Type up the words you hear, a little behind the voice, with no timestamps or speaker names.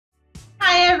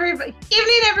Hi, everybody.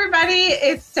 Evening, everybody.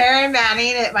 It's Sarah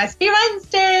Manning. It must be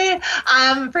Wednesday.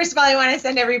 First of all, I want to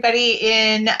send everybody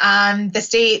in the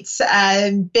States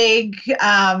a big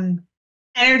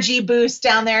energy boost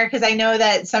down there, because I know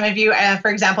that some of you, for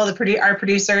example, our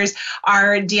producers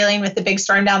are dealing with the big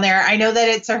storm down there. I know that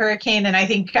it's a hurricane, and I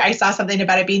think I saw something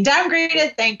about it being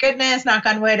downgraded. Thank goodness. Knock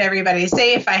on wood. Everybody's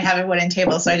safe. I have a wooden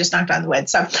table, so I just knocked on the wood.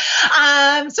 So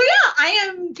yeah, I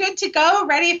am good to go,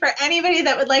 ready for anybody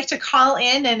that would like to call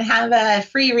in and have a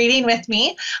free reading with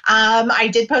me. I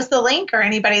did post the link, or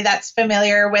anybody that's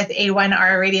familiar with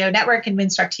A1R Radio Network and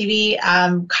Winstruck TV,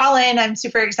 call in. I'm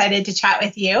super excited to chat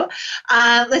with you.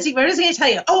 Let's see, what was I going to tell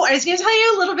you? Oh, I was going to tell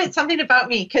you a little bit something about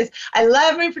me, because I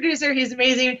love my producer. He's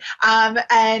amazing,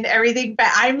 and everything, but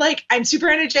I'm super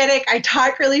energetic. I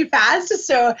talk really fast.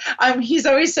 So he's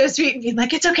always so sweet and being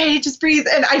like, it's okay, just breathe.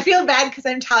 And I feel bad because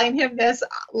I'm telling him this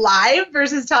live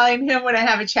versus telling him when I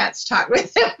have a chance to talk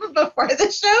with him before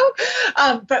the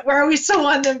show. But we're always so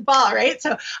on the ball, right?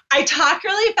 So I talk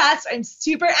really fast. I'm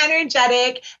super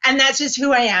energetic, and that's just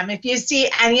who I am. If you see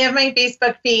any of my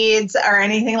Facebook feeds or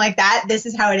anything like that, this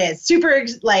is how it is.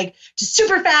 Just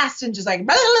super fast and just like,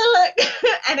 blah, blah,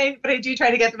 blah. But I do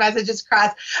try to get the messages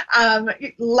across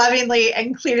lovingly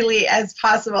and clearly as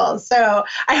possible. So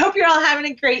I hope you're all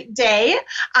having a great day.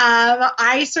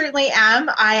 I certainly am.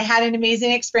 I had an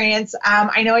amazing experience.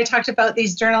 I know I talked about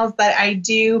these journals that I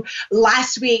do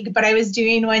last week, but I was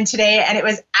doing one today, and it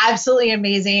was absolutely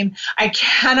amazing. I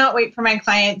cannot wait for my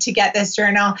client to get this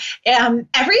journal.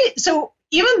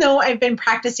 Even though I've been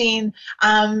practicing,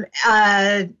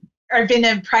 I've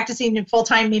been practicing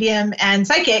full-time medium and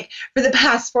psychic for the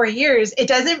past 4 years, it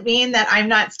doesn't mean that I'm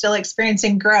not still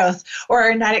experiencing growth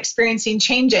or not experiencing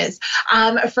changes.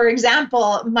 For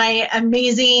example, my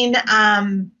amazing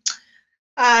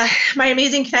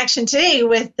connection today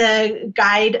with the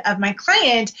guide of my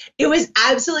client, it was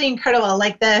absolutely incredible.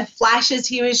 Like the flashes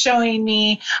he was showing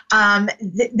me.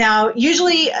 Now,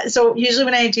 usually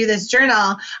when I do this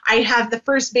journal, I have the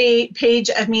first page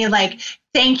of me like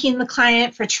thanking the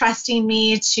client for trusting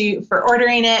me for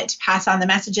ordering it, to pass on the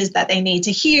messages that they need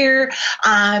to hear.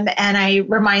 And I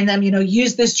remind them,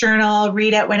 use this journal,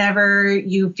 read it whenever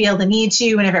you feel the need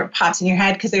to, whenever it pops in your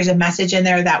head, because there's a message in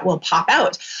there that will pop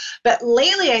out. But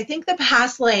lately, I think the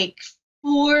past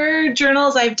 4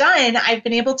 journals I've done, I've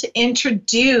been able to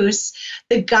introduce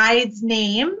the guide's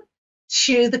name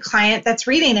to the client that's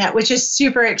reading it, which is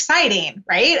super exciting,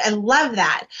 right? I love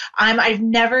that. I've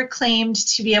never claimed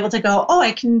to be able to go, oh,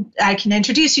 I can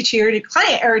introduce you to your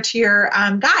client or to your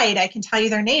guide. I can tell you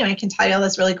their name. I can tell you all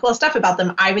this really cool stuff about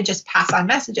them. I would just pass on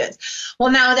messages.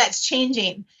 Well, now that's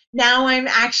changing. Now I'm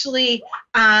actually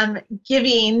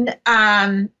giving,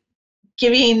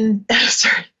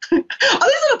 sorry, all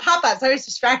these little pop-ups always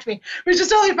distract me, which is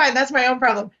totally fine. That's my own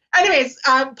problem. Anyways,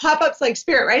 pop-ups like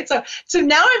spirit, right? So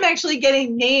now I'm actually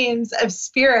getting names of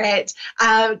spirit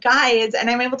guides, and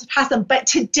I'm able to pass them. But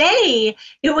today,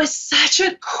 it was such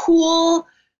a cool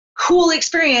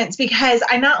experience, because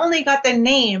I not only got the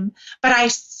name, but I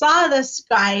saw this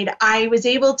guide. I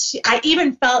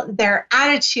even felt their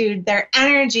attitude, their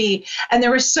energy, and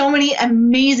there were so many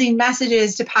amazing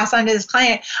messages to pass on to this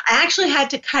client. I actually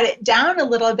had to cut it down a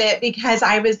little bit, because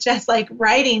I was just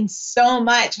writing so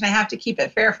much, and I have to keep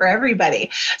it fair for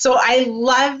everybody. So I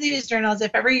love these journals.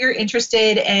 If ever you're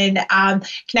interested in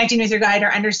connecting with your guide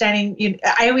or understanding,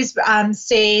 I always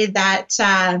say that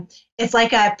it's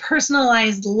like a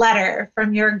personalized letter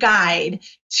from your guide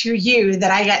to you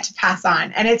that I get to pass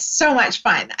on. And it's so much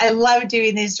fun. I love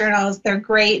doing these journals. They're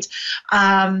great.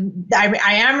 I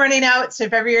am running out. So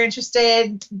if ever you're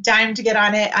interested, time to get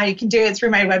on it. You can do it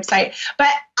through my website. But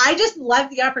I just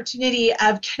love the opportunity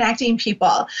of connecting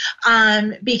people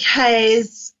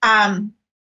because, oh,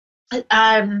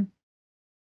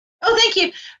 thank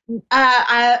you.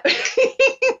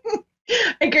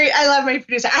 Agree. I love my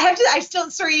producer.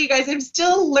 Sorry, you guys, I'm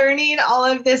still learning all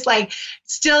of this,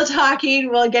 still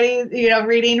talking while getting,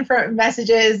 reading from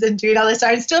messages and doing all this. So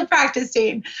I'm still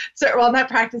practicing. Not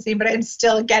practicing, but I'm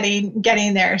still getting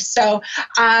there. So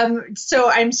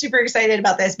I'm super excited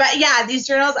about this. But yeah, these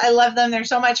journals, I love them. They're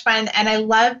so much fun. And I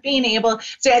love being able,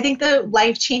 I think the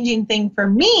life-changing thing for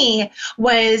me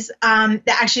was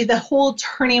actually the whole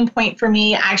turning point for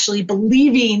me actually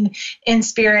believing in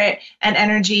spirit and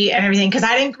energy and everything. Because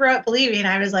I didn't grow up believing.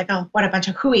 I was like, oh, what a bunch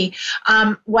of hooey.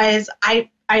 I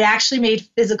actually made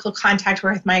physical contact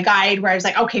with my guide, where I was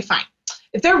like, okay, fine.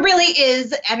 if there really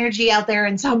is energy out there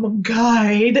and some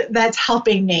guide that's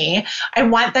helping me, I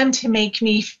want them to make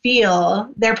me feel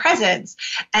their presence.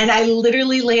 And I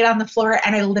literally laid on the floor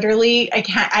and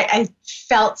I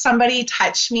felt somebody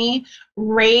touch me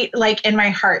right like in my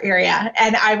heart area.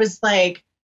 And I was like,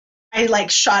 I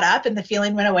like shot up and the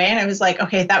feeling went away. And I was like,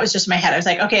 okay, that was just my head. I was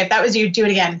like, okay, if that was you, do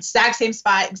it again. Exact same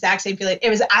spot, exact same feeling. It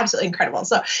was absolutely incredible.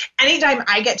 So anytime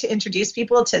I get to introduce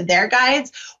people to their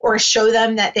guides or show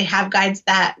them that they have guides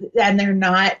and they're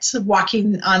not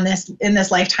walking on this in this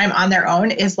lifetime on their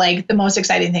own is like the most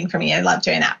exciting thing for me. I love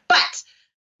doing that. But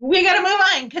we got to move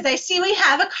on because I see we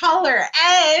have a caller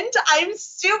and I'm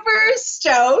super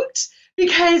stoked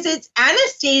because it's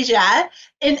Anastasia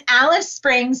in Alice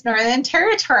Springs, Northern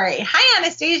Territory. Hi,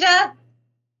 Anastasia.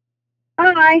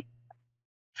 Hi.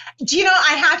 Do you know,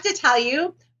 I have to tell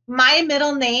you, my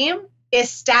middle name is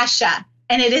Stasha,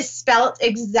 and it is spelled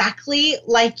exactly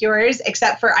like yours,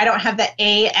 except for I don't have the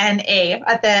A-N-A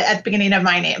at the beginning of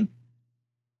my name.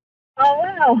 Oh,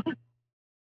 wow.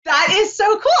 That is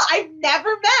so cool. I've never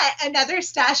met another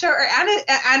Stasha or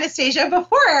Anastasia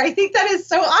before. I think that is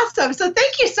so awesome. So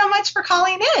thank you so much for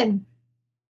calling in.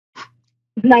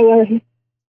 No worries.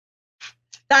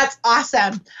 That's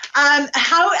awesome.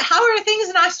 How are things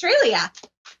in Australia?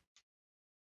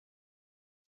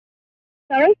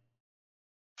 Sorry?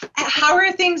 How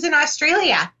are things in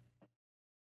Australia?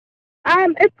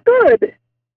 It's good.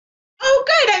 Oh,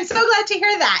 good. I'm so glad to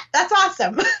hear that. That's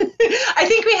awesome. I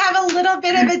think we have a little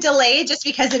bit of a delay just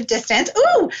because of distance.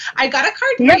 Ooh, I got a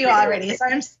card for you already. So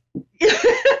I'm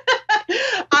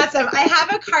awesome. I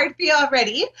have a card for you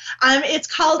already. It's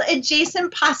called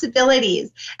Adjacent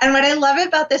Possibilities. And what I love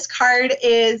about this card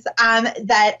is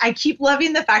that I keep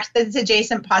loving the fact that it's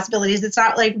adjacent possibilities. It's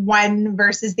not like one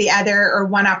versus the other or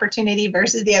one opportunity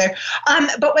versus the other.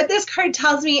 But what this card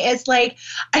tells me is like,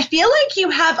 I feel like you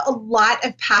have a lot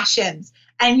of passions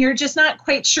and you're just not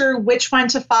quite sure which one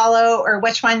to follow or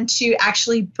which one to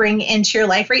actually bring into your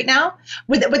life right now.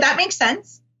 Would that make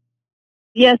sense?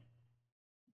 Yes.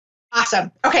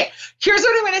 Awesome. Okay, here's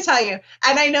what I'm going to tell you.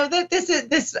 And I know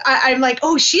that I'm like,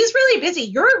 oh, she's really busy.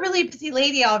 You're a really busy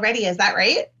lady already. Is that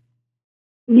right?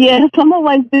 Yes, I'm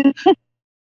always busy.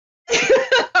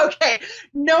 Okay,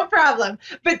 no problem.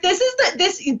 But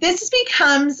this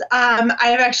becomes, I'm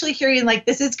actually hearing like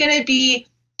this is going to be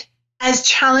as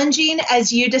challenging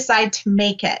as you decide to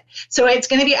make it. So it's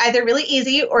going to be either really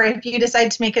easy or if you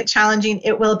decide to make it challenging,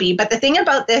 it will be. But the thing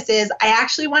about this is I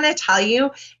actually want to tell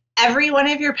you every one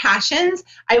of your passions,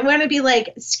 I want to be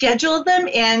like, schedule them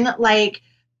in, like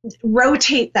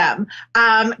rotate them.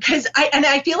 Because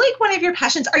I feel like one of your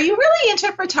passions, are you really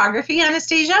into photography,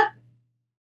 Anastasia?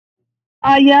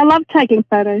 Yeah, I love taking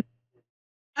photos.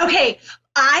 Okay.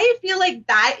 I feel like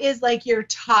that is like your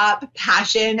top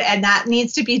passion and that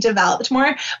needs to be developed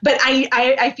more. But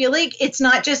I feel like it's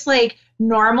not just like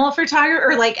normal photography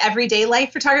or like everyday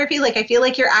life photography. Like I feel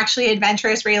like you're actually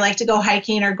adventurous where you like to go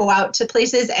hiking or go out to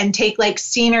places and take like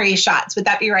scenery shots. Would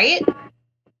that be right?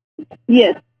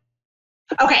 Yes.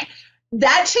 Okay.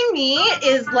 That to me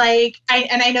is like,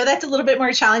 I know that's a little bit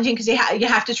more challenging because you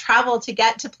have to travel to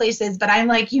get to places, but I'm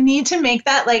like, you need to make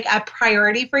that like a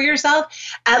priority for yourself.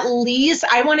 At least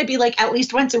I want to be like at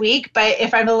least once a week, but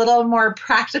if I'm a little more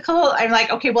practical, I'm like,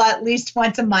 okay, well, at least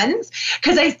once a month.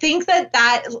 Because I think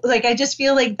that like, I just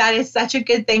feel like that is such a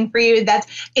good thing for you.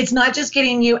 It's not just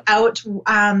getting you out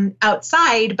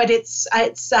outside, but it's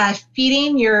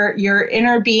feeding your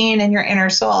inner being and your inner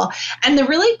soul. And the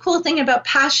really cool thing about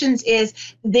passions is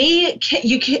they'll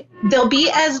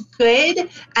be as good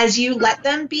as you let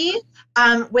them be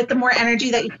with the more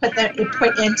energy that you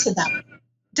put into them.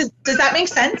 Does that make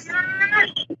sense?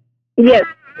 Yes.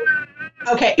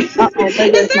 Okay. That's my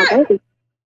baby.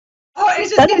 Oh, I was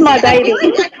just That's my baby.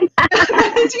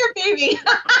 That's your baby.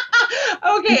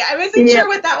 Okay, I wasn't sure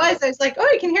what that was. I was like, oh,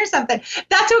 I can hear something.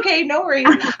 That's okay, no worries.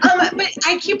 But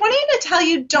I keep wanting to tell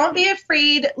you, don't be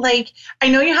afraid. Like, I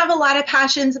know you have a lot of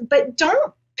passions, but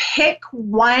don't pick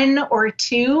one or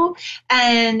two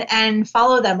and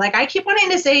follow them. Like I keep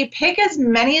wanting to say, pick as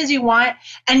many as you want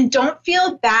and don't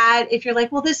feel bad if you're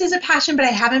like, well, this is a passion, but I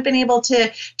haven't been able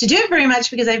to do it very much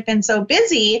because I've been so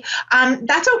busy.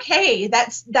 That's okay.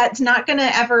 That's not going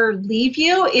to ever leave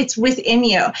you. It's within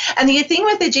you. And the thing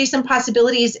with adjacent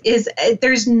possibilities is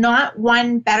there's not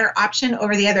one better option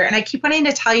over the other. And I keep wanting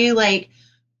to tell you, like,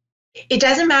 It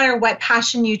doesn't matter what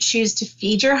passion you choose to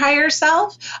feed your higher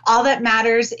self. All that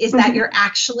matters is that you're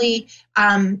actually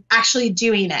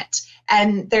doing it.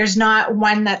 And there's not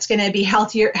one that's going to be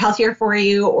healthier for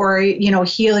you, or,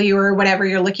 heal you, or whatever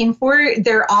you're looking for.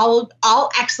 They're all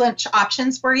excellent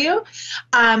options for you.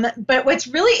 But what's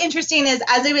really interesting is,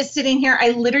 as I was sitting here,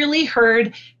 I literally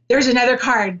heard, there's another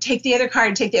card, take the other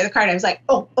card, take the other card. I was like,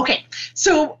 oh, okay.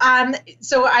 So I'm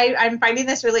finding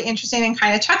this really interesting and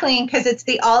kind of chuckling, because it's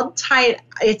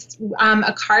it's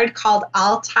a card called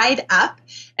All Tied Up.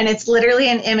 And it's literally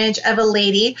an image of a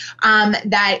lady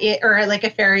or like a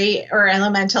fairy or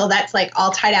elemental that's like all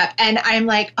tied up. And I'm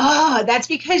like, oh, that's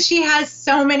because she has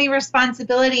so many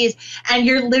responsibilities. And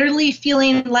you're literally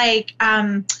feeling like,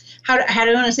 how do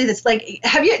I want to say this? Like,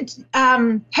 have you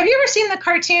ever seen the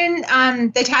cartoon,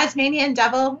 The Tasmanian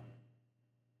Devil?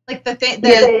 Like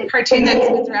the cartoon that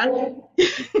spins around?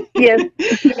 Yes.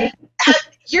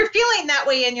 You're feeling that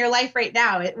way in your life right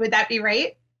now. Would that be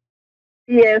right?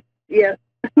 Yes. Yes.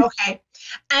 Okay.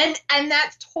 And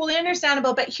that's totally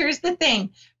understandable. But here's the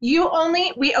thing.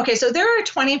 So there are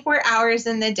 24 hours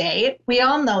in the day. We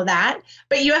all know that,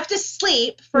 but you have to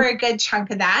sleep for a good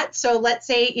chunk of that. So let's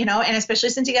say, and especially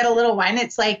since you got a little one,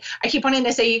 it's like, I keep wanting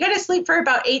to say, you got to sleep for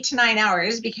about 8 to 9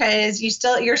 hours, because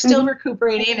you're still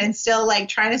recuperating and still like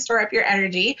trying to store up your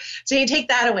energy. So you take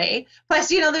that away. Plus,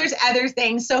 there's other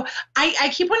things. So I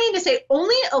keep wanting to say,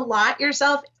 only allot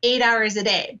yourself 8 hours a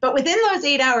day, but within those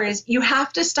 8 hours, you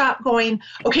have to stop going,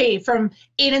 okay, from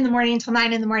 8 in the morning till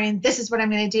 9 in the morning, this is what I'm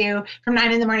going to do. From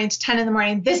 9 in the morning to 10 in the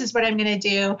morning, this is what I'm going to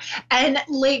do. And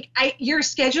like, you're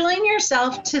scheduling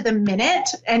yourself to the minute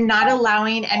and not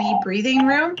allowing any breathing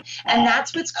room. And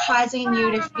that's what's causing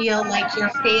you to feel like you're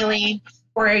failing,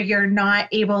 or you're not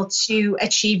able to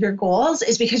achieve your goals,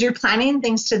 is because you're planning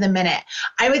things to the minute.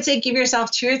 I would say give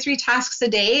yourself 2 or 3 tasks a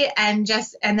day, and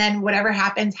then whatever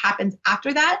happens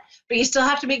after that. But you still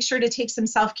have to make sure to take some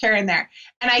self-care in there.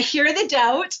 And I hear the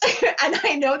doubt, and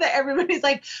I know that everybody's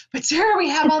like, but Sarah, we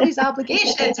have all these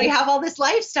obligations, we have all this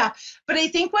life stuff. But I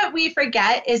think what we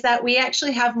forget is that we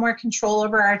actually have more control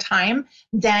over our time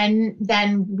than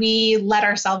we let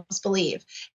ourselves believe.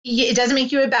 It doesn't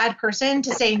make you a bad person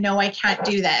to say, no, I can't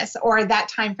do this, or that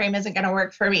time frame isn't going to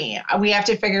work for me. We have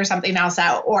to figure something else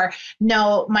out, or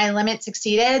no, my limit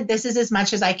succeeded. This is as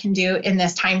much as I can do in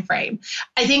this time frame.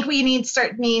 I think we need to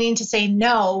start needing to say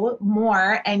no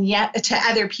more, and yet to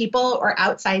other people or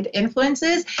outside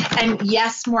influences, and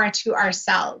yes more to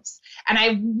ourselves. And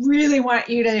I really want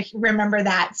you to remember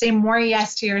that. Say more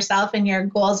yes to yourself and your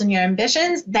goals and your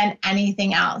ambitions than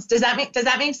anything else. Does that make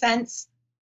sense?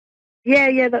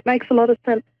 Yeah, that makes a lot of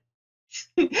sense.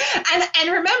 And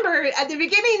remember, at the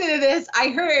beginning of this, I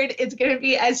heard it's going to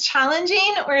be as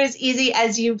challenging or as easy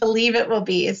as you believe it will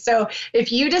be. So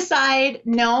if you decide,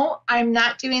 no, I'm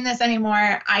not doing this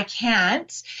anymore, I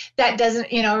can't, that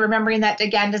doesn't, remembering that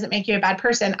again doesn't make you a bad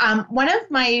person. One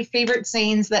of my favorite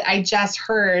sayings that I just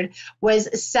heard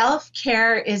was,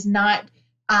 self-care is not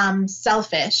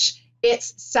selfish,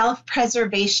 it's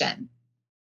self-preservation.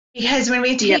 Because when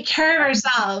we take care of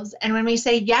ourselves, and when we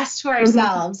say yes to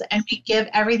ourselves, and we give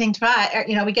everything to us,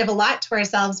 we give a lot to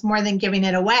ourselves more than giving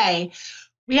it away,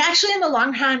 we actually in the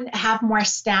long run have more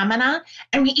stamina,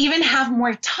 and we even have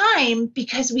more time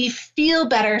because we feel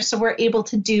better. So we're able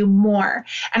to do more.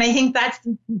 And I think that's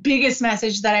the biggest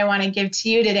message that I want to give to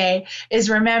you today is,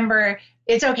 remember,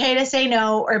 it's okay to say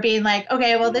no, or being like,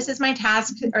 okay, well, this is my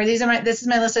task, or this is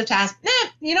my list of tasks.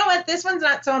 You know what? This one's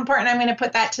not so important. I'm going to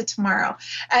put that to tomorrow.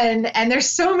 And there's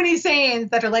so many sayings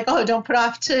that are like, oh, don't put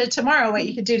off to tomorrow what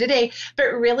you could do today.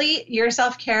 But really, your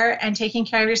self-care and taking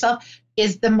care of yourself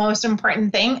is the most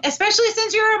important thing, especially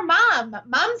since you're a mom.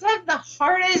 Moms have the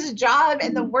hardest job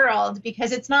in the world,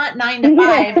 because it's not 9 to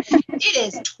 5. It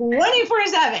is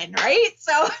 24/7, right?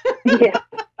 So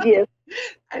yes.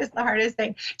 That is the hardest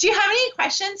thing. Do you have any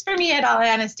questions for me at all,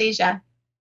 Anastasia?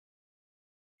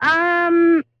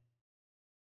 I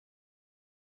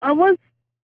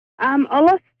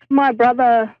lost my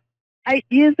brother 8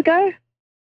 years ago.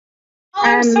 Oh,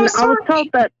 I'm so sorry. I was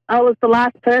told that I was the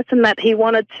last person that he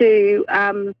wanted to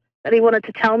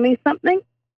tell me something.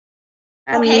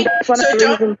 And okay, that's one so of the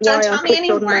reasons don't why tell I me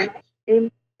anymore.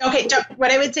 Okay, Okay.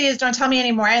 what I would say is, don't tell me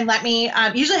anymore, and let me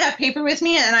usually have paper with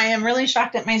me, and I am really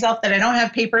shocked at myself that I don't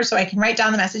have paper so I can write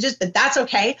down the messages, but that's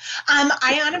okay.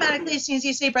 I automatically, as soon as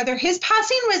you say brother, his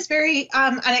passing was very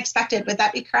unexpected. Would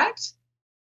that be correct?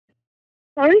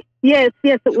 Sorry? Yes,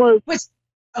 it was.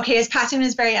 Okay, his passing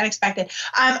was very unexpected.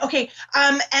 And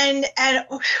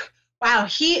Wow,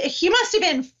 he must have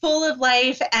been full of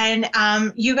life, and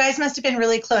you guys must have been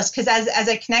really close. Because as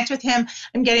I connect with him,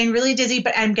 I'm getting really dizzy,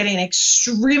 but I'm getting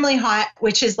extremely hot,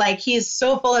 which is like he's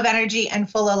so full of energy and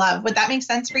full of love. Would that make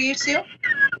sense for you too?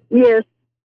 Yes.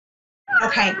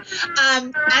 Okay.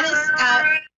 Anis,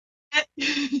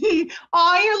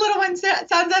 oh, your little one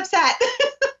sounds upset.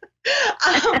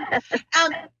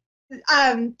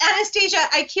 um, Anastasia,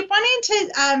 I keep wanting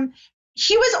to.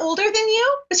 He was older than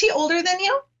you. Was he older than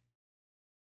you?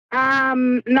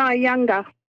 No, younger.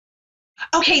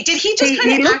 Okay, did he just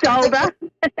kind He of looked older.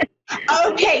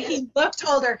 Okay, he looked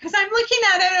older because I'm looking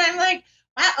at it and I'm like,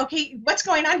 wow, okay, what's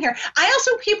going on here? I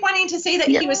also keep wanting to say that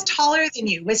he was taller than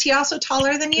you. Was he also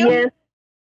taller than you? Yes.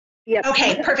 Yep.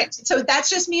 Okay, perfect. So that's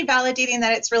just me validating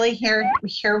that it's really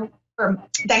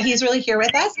that he's really here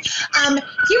with us.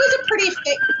 He was a pretty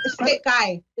fit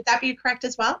guy. Would that be correct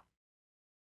as well?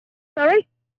 Sorry?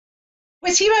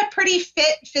 Was he a pretty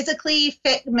physically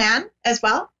fit man as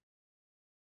well?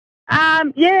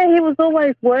 Yeah, he was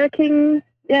always working.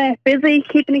 Yeah, busy,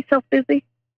 keeping himself busy.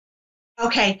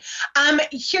 Okay.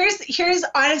 Here's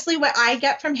honestly what I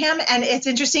get from him. And it's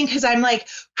interesting because I'm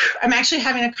actually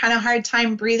having a kind of hard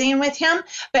time breathing with him.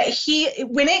 But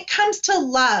when it comes to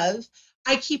love,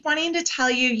 I keep wanting to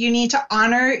tell you, you need to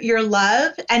honor your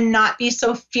love and not be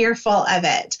so fearful of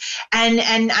it,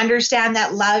 and understand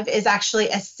that love is actually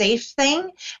a safe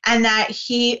thing, and that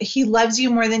he loves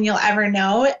you more than you'll ever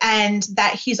know, and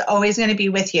that he's always going to be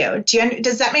with you.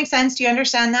 Does that make sense? Do you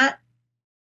understand that?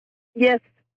 Yes.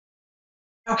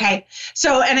 Okay.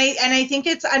 So, and I think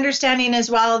it's understanding as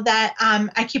well that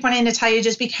I keep wanting to tell you,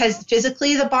 just because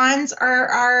physically the bonds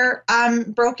are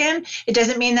broken, it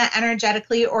doesn't mean that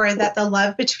energetically or that the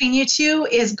love between you two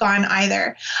is gone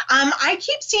either. I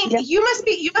keep seeing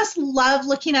you must love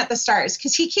looking at the stars,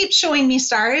 because he keeps showing me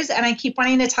stars, and I keep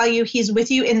wanting to tell you he's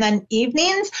with you in the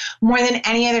evenings more than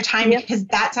any other time, because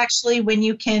that's actually when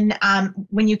you can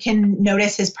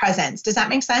notice his presence. Does that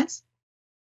make sense?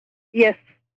 Yes.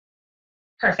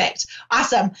 Perfect.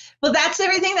 Awesome. Well, that's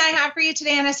everything that I have for you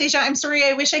today, Anastasia. I'm sorry.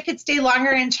 I wish I could stay longer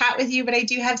and chat with you, but I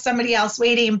do have somebody else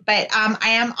waiting. But I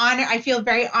am honored. I feel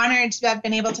very honored to have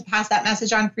been able to pass that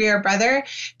message on for your brother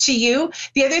to you.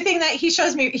 The other thing that he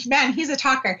shows me, man, he's a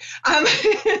talker.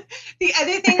 The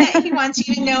other thing that he wants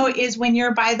you to know is when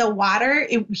you're by the water,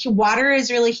 water is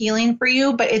really healing for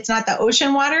you, but it's not the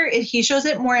ocean water. He shows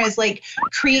it more as like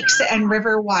creeks and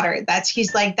river water. That's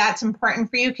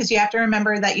important for you, because you have to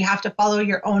remember that you have to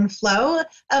follow your own flow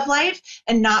of life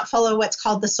and not follow what's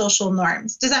called the social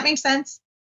norms. Does that make sense?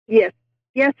 Yes.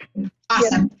 Yes.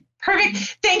 Awesome. Yes.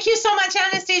 Perfect. Thank you so much,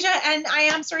 Anastasia. And I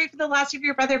am sorry for the loss of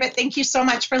your brother, but thank you so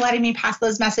much for letting me pass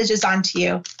those messages on to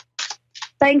you.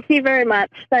 Thank you very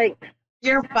much. Thanks.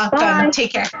 You're welcome. Bye.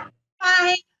 Take care.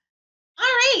 Bye. All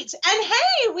right. And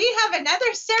hey, we have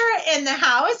another Sarah in the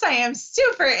house. I am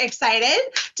super excited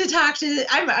to talk to.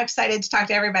 I'm excited to talk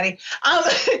to everybody.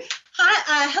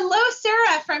 Hi, hello,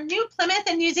 Sarah from New Plymouth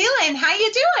in New Zealand. How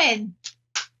you doing?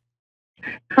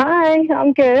 Hi,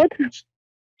 I'm good.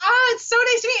 Oh, it's so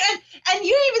nice to meet you. And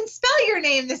you even spell your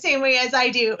name the same way as I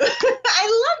do.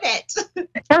 I love it.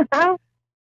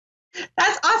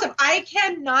 That's awesome. I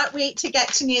cannot wait to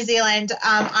get to New Zealand.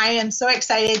 I am so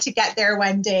excited to get there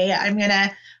one day.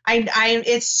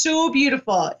 It's so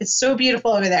beautiful. It's so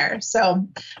beautiful over there. So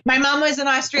my mom was in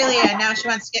Australia and now she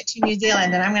wants to get to New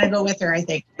Zealand, and I'm going to go with her, I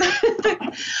think.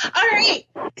 All right.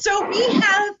 So we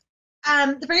have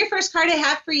the very first card I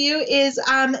have for you is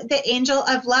the Angel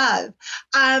of Love.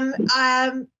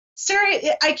 Sarah,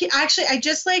 I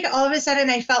just like all of a sudden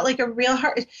I felt like a real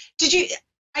heart.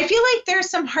 I feel like there's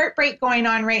some heartbreak going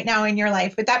on right now in your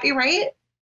life. Would that be right?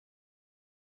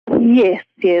 Yes,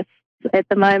 at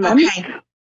the moment.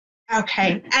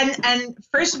 Okay. And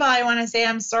first of all, I want to say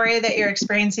I'm sorry that you're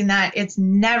experiencing that. It's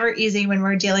never easy when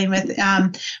we're dealing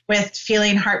with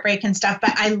feeling heartbreak and stuff.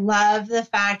 But I love the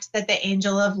fact that the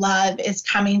Angel of Love is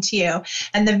coming to you.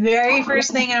 And the very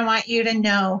first thing I want you to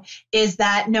know is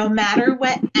that no matter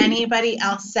what anybody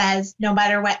else says, no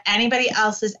matter what anybody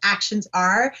else's actions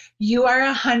are, you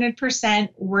are 100%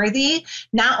 worthy,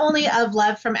 not only of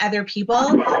love from other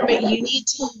people, but you need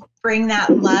to bring that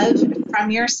love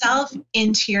from yourself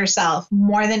into yourself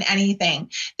more than anything.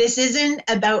 This isn't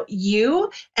about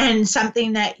you and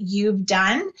something that you've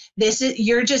done.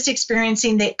 You're just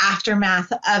experiencing the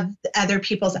aftermath of other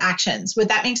people's actions. Would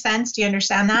that make sense? Do you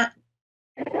understand that?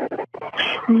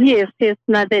 Yes,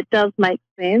 no, that does make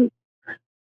sense.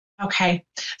 Okay.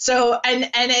 So, and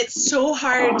it's so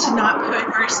hard to not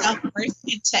put our self-worth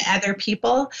into other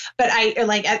people, but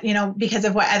because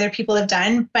of what other people have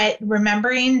done, but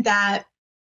remembering that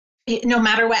no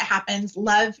matter what happens,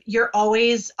 love, you're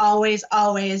always, always,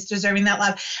 always deserving that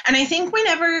love. And I think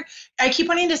whenever, I keep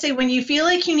wanting to say, when you feel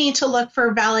like you need to look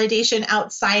for validation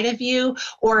outside of you,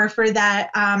 or for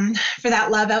that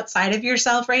love outside of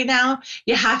yourself right now,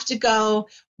 you have to go,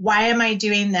 why am I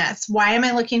doing this? Why am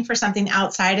I looking for something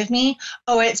outside of me?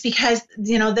 Oh, it's because,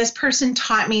 this person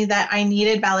taught me that I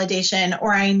needed validation,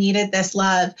 or I needed this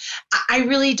love. I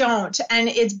really don't. And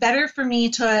it's better for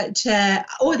me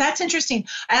oh, that's interesting.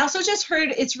 I also just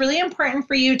heard it's really important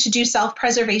for you to do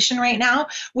self-preservation right now,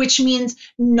 which means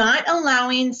not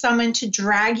allowing someone to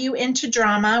drag you into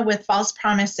drama with false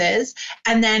promises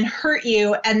and then hurt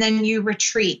you, and then you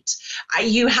retreat.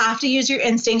 You have to use your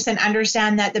instincts and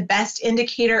understand that the best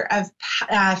indicator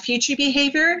of future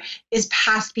behavior is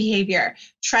past behavior.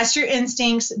 Trust your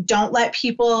instincts. Don't let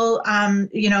people,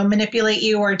 manipulate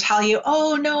you or tell you,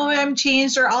 oh no, I'm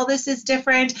changed, or all this is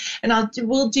different, and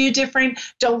we'll do different.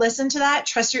 Don't listen to that.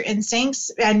 Trust your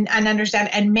instincts and understand,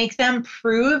 and make them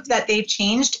prove that they've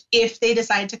changed if they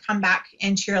decide to come back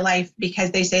into your life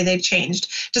because they say they've changed.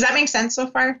 Does that make sense so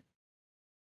far?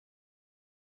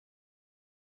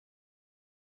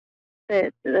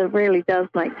 It really does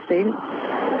make sense.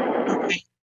 Okay.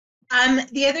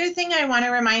 The other thing I want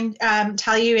to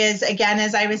tell you is, again,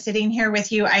 as I was sitting here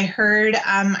with you, I heard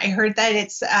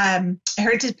that I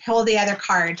heard to pull the other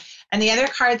card, and the other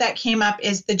card that came up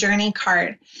is the Journey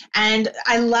card. And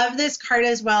I love this card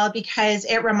as well because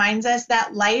it reminds us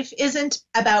that life isn't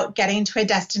about getting to a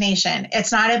destination.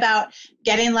 It's not about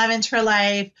getting love into our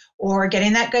life, or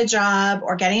getting that good job,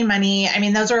 or getting money. I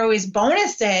mean, those are always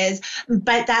bonuses,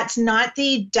 but that's not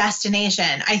the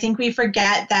destination. I think we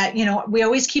forget that, we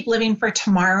always keep living for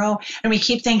tomorrow, and we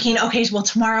keep thinking, okay, well,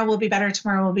 tomorrow will be better,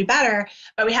 tomorrow will be better.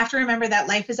 But we have to remember that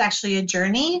life is actually a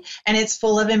journey, and it's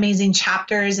full of amazing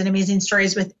chapters and amazing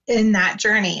stories within that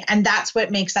journey. And that's what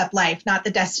makes up life, not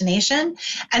the destination.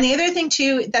 And the other thing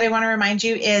too, that I want to remind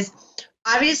you is,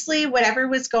 obviously, whatever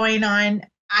was going on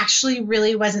actually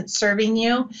really wasn't serving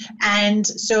you. And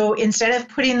so instead of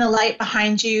putting the light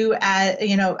behind you,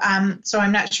 so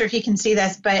I'm not sure if you can see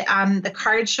this, but the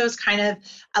card shows kind of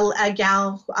a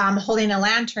gal holding a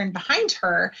lantern behind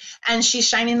her, and she's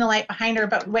shining the light behind her.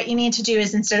 But what you need to do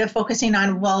is, instead of focusing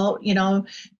on,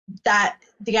 that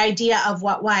the idea of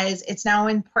what was, it's now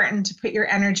important to put your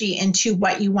energy into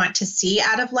what you want to see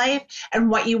out of life and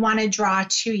what you want to draw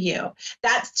to you.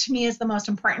 That, to me, is the most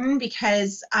important,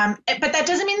 because, but that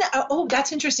doesn't mean that, oh,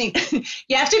 that's interesting.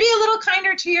 You have to be a little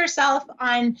kinder to yourself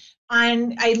I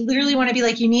literally want to be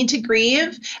like, you need to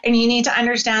grieve, and you need to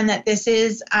understand that this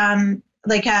is,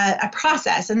 like a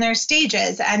process, and there's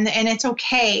stages, and it's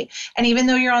okay. And even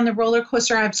though you're on the roller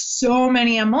coaster of so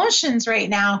many emotions right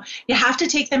now, you have to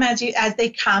take them as they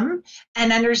come,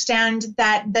 and understand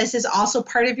that this is also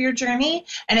part of your journey,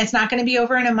 and it's not going to be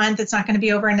over in a month. It's not going to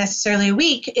be over in necessarily a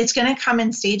week. It's going to come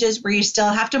in stages where you still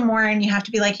have to mourn. You have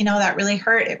to be like, that really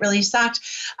hurt. It really sucked.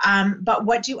 But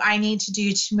what do I need to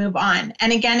do to move on?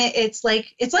 And again, I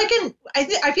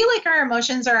feel like our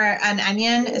emotions are an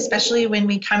onion, especially when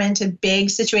we come into big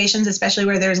situations, especially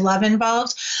where there's love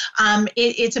involved.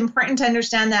 It's important to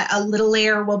understand that a little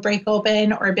layer will break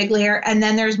open, or a big layer, and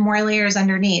then there's more layers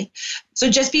underneath. So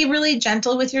just be really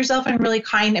gentle with yourself, and really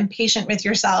kind and patient with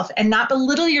yourself, and not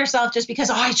belittle yourself just because,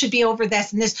 I should be over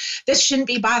this, and this shouldn't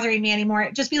be bothering me anymore.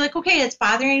 Just be like, okay, it's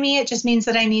bothering me. It just means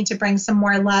that I need to bring some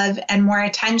more love and more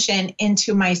attention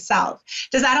into myself.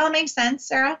 Does that all make sense,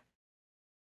 Sarah?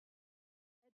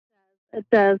 It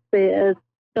does.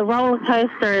 The roller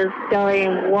coaster is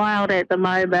going wild at the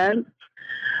moment,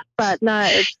 but no,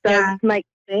 it does make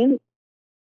sense.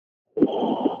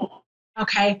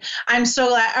 Okay. I'm so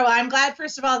glad. Well, I'm glad,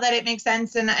 first of all, that it makes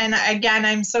sense. And again,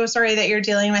 I'm so sorry that you're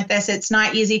dealing with this. It's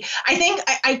not easy. I think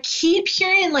I keep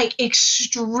hearing like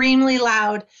extremely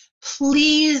loud,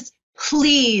 please,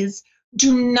 please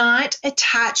do not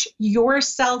attach your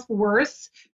self-worth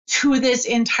to this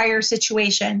entire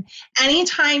situation.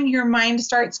 Anytime your mind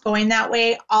starts going that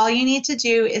way, all you need to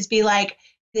do is be like,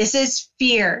 this is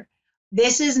fear.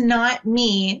 This is not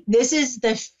me. This is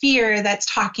the fear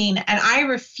that's talking. And I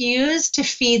refuse to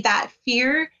feed that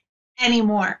fear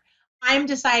anymore. I'm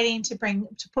deciding to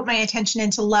put my attention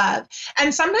into love.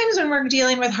 And sometimes when we're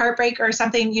dealing with heartbreak or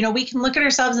something, we can look at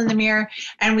ourselves in the mirror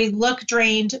and we look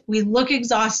drained, we look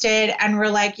exhausted, and we're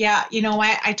like, yeah, you know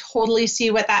what? I totally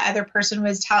see what that other person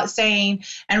was saying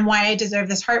and why I deserve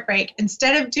this heartbreak.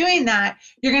 Instead of doing that,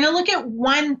 you're going to look at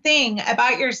one thing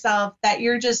about yourself that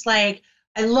you're just like,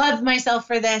 I love myself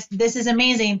for this. This is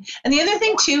amazing. And the other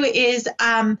thing too is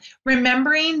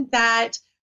remembering that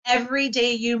every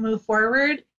day you move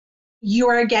forward, you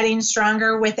are getting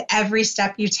stronger with every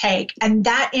step you take. And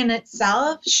that in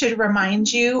itself should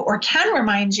remind you, or can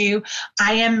remind you,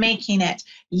 I am making it.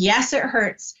 Yes, it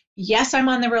hurts. Yes, I'm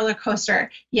on the roller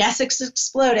coaster. Yes, it's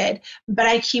exploded. But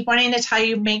I keep wanting to tell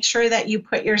you, make sure that you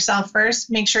put yourself first.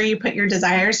 Make sure you put your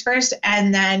desires first.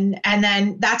 And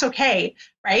then that's okay,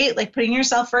 right? Like putting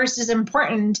yourself first is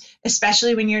important,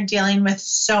 especially when you're dealing with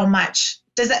so much.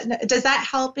 Does that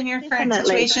help in your current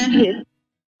situation? Yes.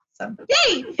 So,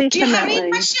 yay! Definitely. Do you have any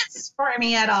questions for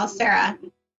me at all, Sarah?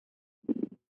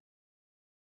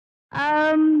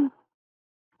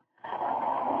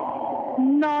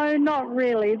 No, not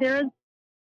really. There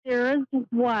is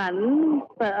one,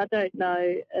 but I don't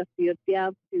know if you'd be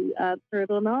able to answer it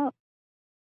or not.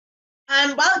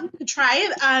 Well,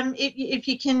 try. If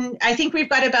you can, I think we've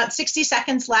got about 60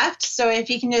 seconds left. So if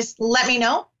you can just let me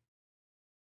know.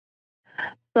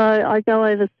 So I go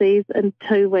overseas in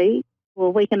 2 weeks, or a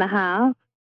week and a half,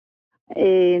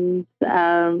 and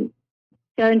going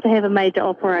to have a major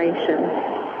operation,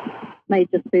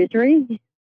 major surgery.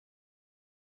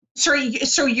 Sorry,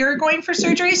 so you're going for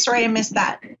surgery? Sorry, I missed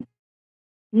that.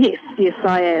 Yes,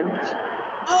 I am.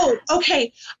 Oh,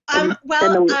 okay.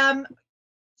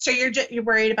 So you're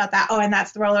worried about that. Oh, and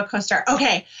that's the roller coaster.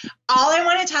 Okay. All I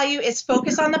want to tell you is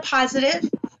focus on the positive.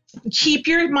 Keep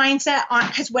your mindset on,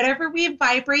 because whatever we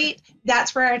vibrate,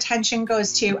 that's where our attention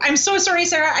goes to. I'm so sorry,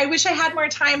 Sarah. I wish I had more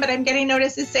time, but I'm getting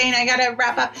notices saying I got to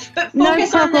wrap up. But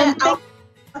focus on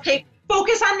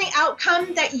focus on the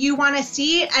outcome that you want to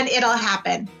see, and it'll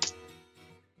happen.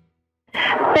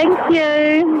 Thank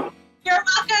you. You're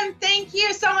welcome. Thank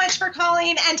you so much for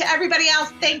calling. And to everybody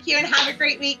else, thank you and have a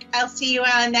great week. I'll see you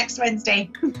on next Wednesday.